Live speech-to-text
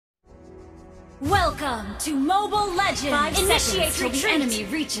Welcome to Mobile Legends! 5 Initiate seconds till the retreat. enemy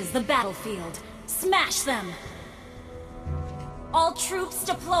reaches the battlefield. Smash them! All troops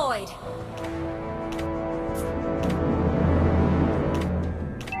deployed!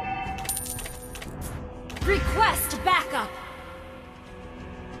 Request backup!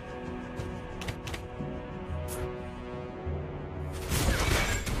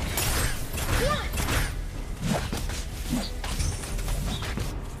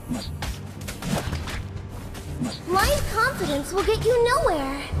 Blind confidence will get you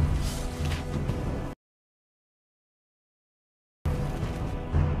nowhere.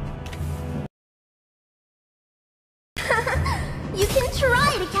 You can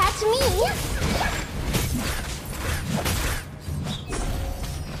try to catch me.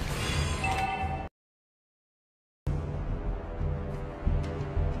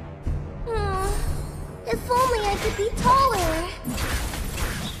 If only I could be taller.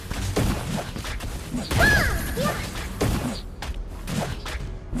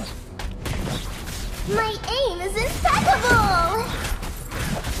 My aim is impeccable!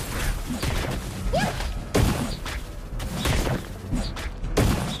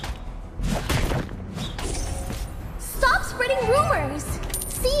 Stop spreading rumors!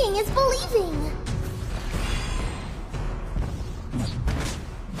 Seeing is believing!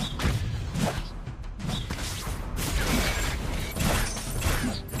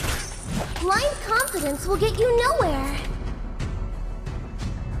 Blind confidence will get you nowhere.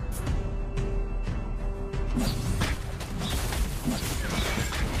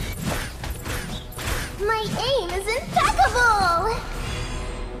 My aim is impeccable!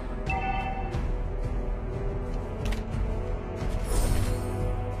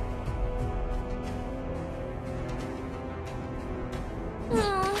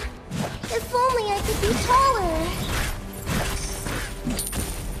 If only I could be taller.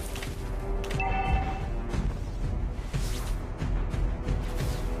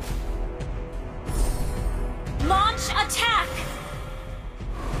 Launch attack!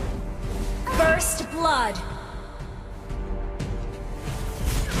 First blood!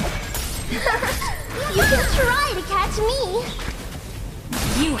 You can try to catch me!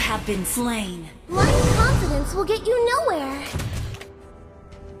 You have been slain! Blind confidence will get you nowhere.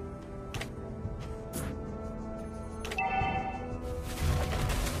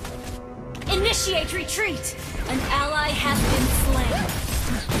 Initiate retreat! An ally has been slain.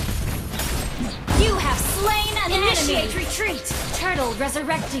 You have slain an enemy! Initiate retreat! Turtle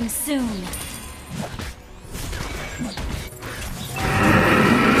resurrecting soon.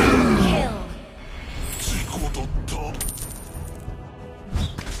 Kill.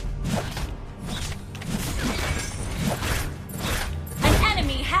 An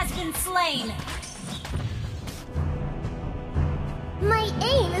enemy has been slain. My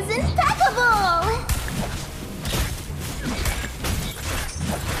aim is impeccable!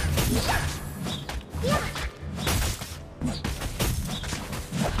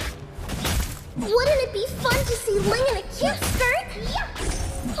 Wouldn't it be fun to see Ling in a cute skirt?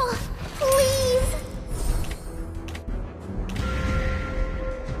 Oh, please!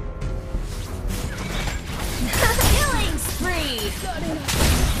 Killing spree!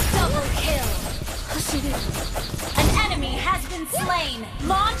 Double kill! An enemy has been slain!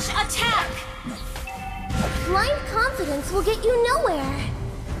 Launch attack! Blind confidence will get you nowhere.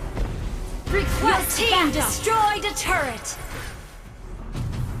 Request team destroyed a turret!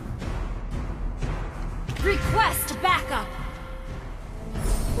 Request backup!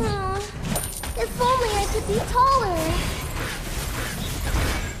 If only I could be taller.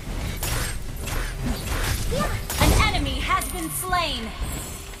 An enemy has been slain!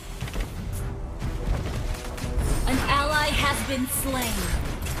 An ally has been slain.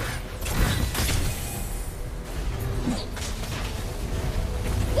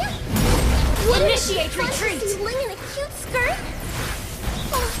 Initiate retreat! See Ling in a cute skirt?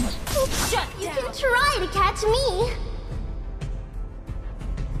 Shut You down! can try to catch me.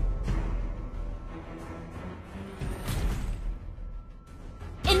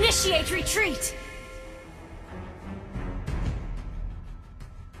 Initiate retreat!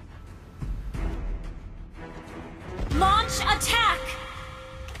 Launch attack!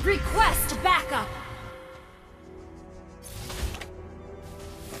 Request backup!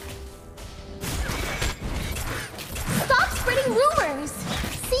 Stop spreading rumors.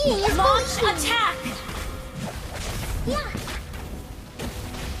 Seeing is Launch believing. attack!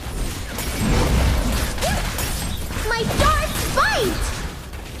 My darts bite!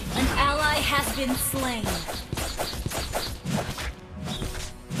 An ally has been slain.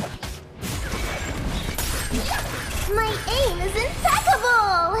 My aim is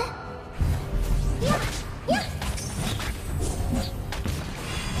impeccable!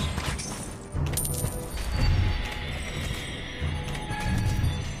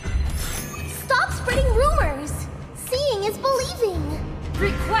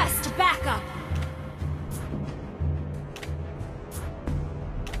 Request backup.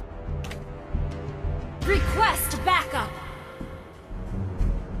 Request backup.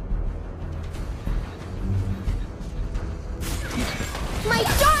 My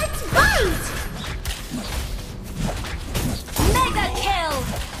darts bite! Mega kill!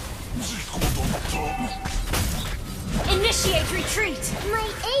 Initiate retreat! My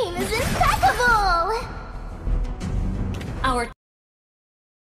aim is impeccable! Our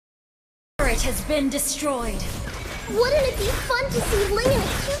turret has been destroyed. Wouldn't it be fun to see Ling in a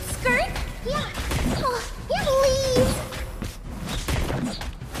cute skirt? Yeah. Oh, please!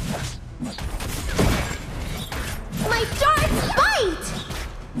 My darts bite!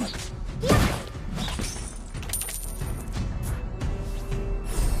 Yeah.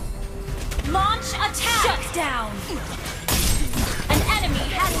 Launch attack! Shut down! An enemy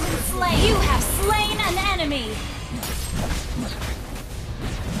has been slain! You have slain an enemy!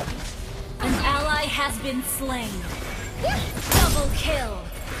 An ally has been slain. Yeah. Double kill!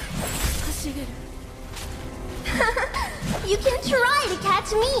 You can try to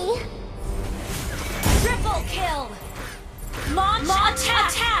catch me! Triple kill! Launch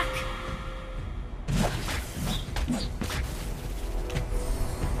attack!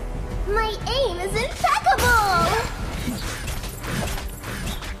 My aim is impeccable!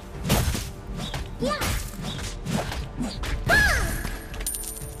 Yeah. Ah!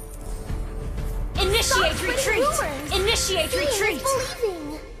 Initiate Stop spreading retreat! rumors. Initiate Seeing is retreat!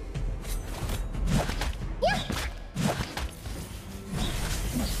 believing. Yeah.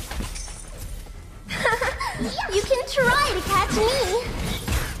 You can try to catch me.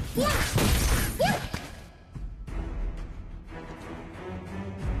 Yeah. Yeah.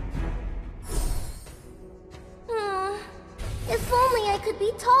 If only I could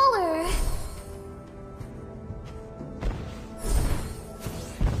be taller.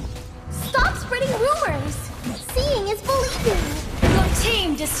 Stop spreading rumors. Seeing is believing. Your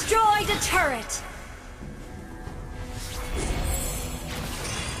team destroyed a turret!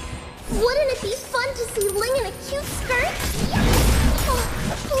 Wouldn't it be fun to see Ling in a cute skirt? Yeah. Oh,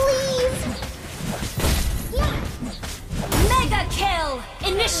 please. Yeah. Mega kill!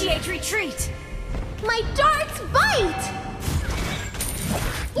 Initiate retreat! My darts bite!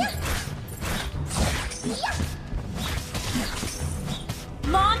 Yeah. Yeah.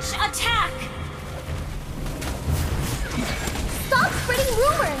 Launch attack! Stop spreading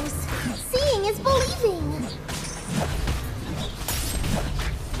rumors. Seeing is believing.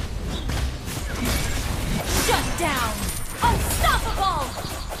 Shut down! Unstoppable!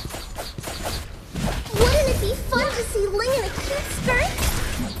 Wouldn't it be fun to see Ling in a cute skirt?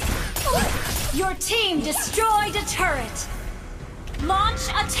 Oh. Your team destroyed a turret! Launch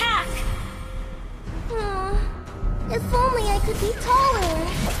attack! If only I could be taller.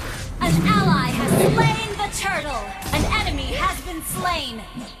 An ally has slain the turtle! An enemy has been slain!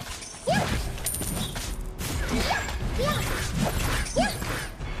 Yeah. Yeah. Yeah. Yeah.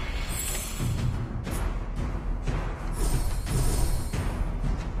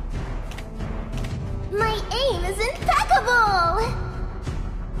 My aim is impeccable!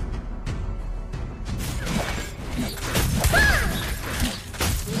 Ah!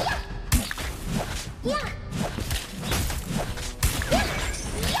 Yeah. Yeah. Yeah.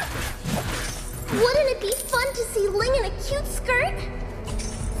 Yeah. Wouldn't it be fun to see Ling in a cute skirt?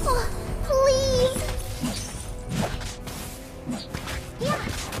 Oh, please! Yeah.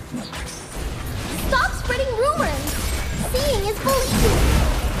 Stop spreading rumors! Seeing is believing!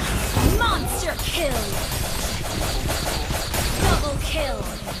 Monster kill! Double kill!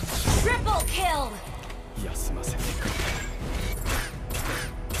 Triple kill! Yeah.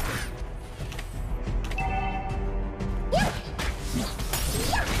 Yeah.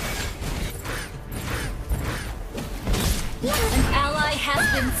 Yeah. An ally has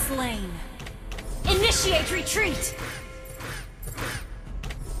been slain. Initiate retreat!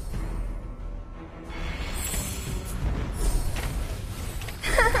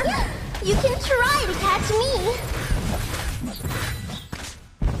 You can try to catch me.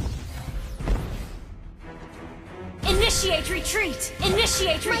 Initiate retreat!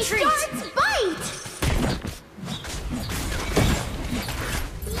 Initiate retreat! My darts bite!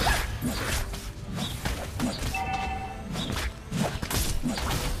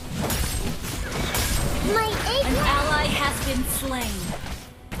 My aim. An ally has been slain.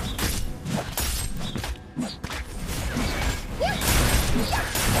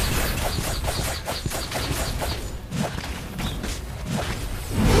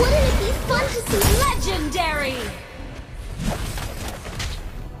 Wouldn't it be fun to see Legendary!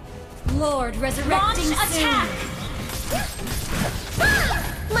 Lord resurrecting Launch soon. attack! Ah!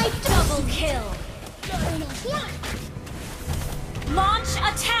 kill. Launch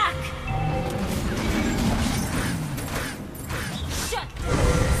attack. Shut.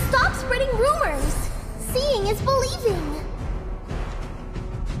 Stop spreading rumors. Seeing is believing.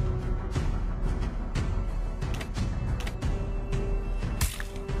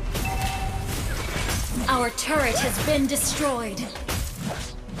 Our turret has been destroyed.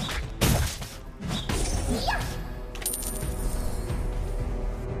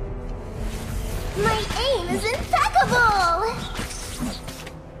 My aim is impeccable!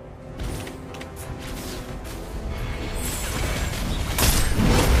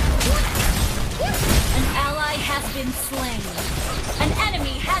 An ally has been slain. An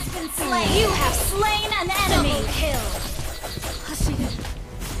enemy has been slain. You have slain an enemy. Double kill.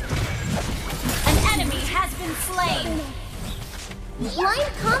 An enemy has been slain.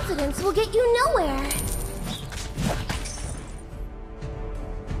 Blind confidence will get you nowhere.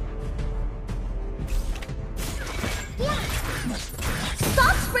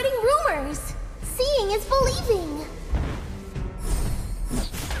 Stop spreading rumors. Seeing is believing.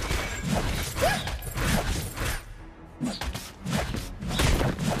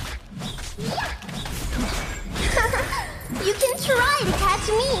 You can try to catch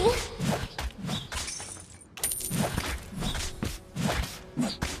me.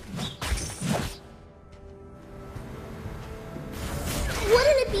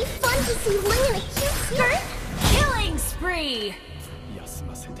 Wouldn't it be fun to see Ling in a cute skirt? Killing spree. 休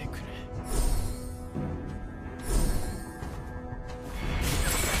ませてくれ。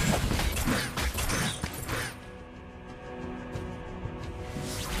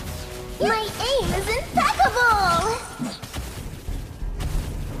My aim is impeccable!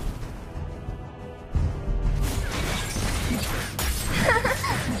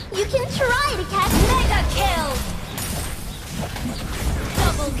 You can try to catch Mega kill.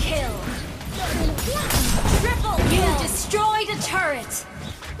 Double kill. Triple kill. You destroyed a turret.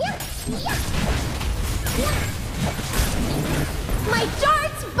 My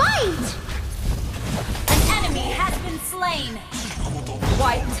darts bite! An enemy has been slain.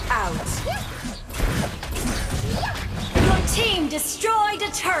 Wiped out. Your team destroyed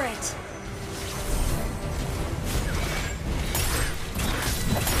a turret.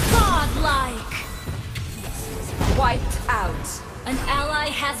 Godlike. Wiped out. An ally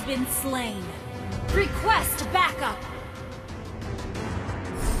has been slain. Request backup.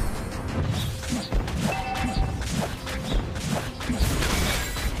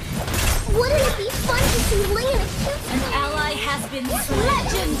 Wouldn't it be fun to see Ling in a cute An ally has been slain.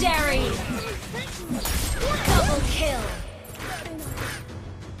 Legendary. Double kill.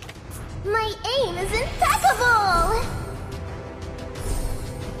 My aim is impeccable!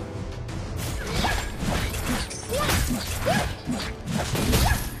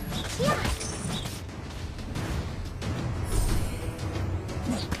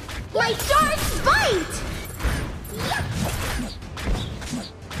 My darts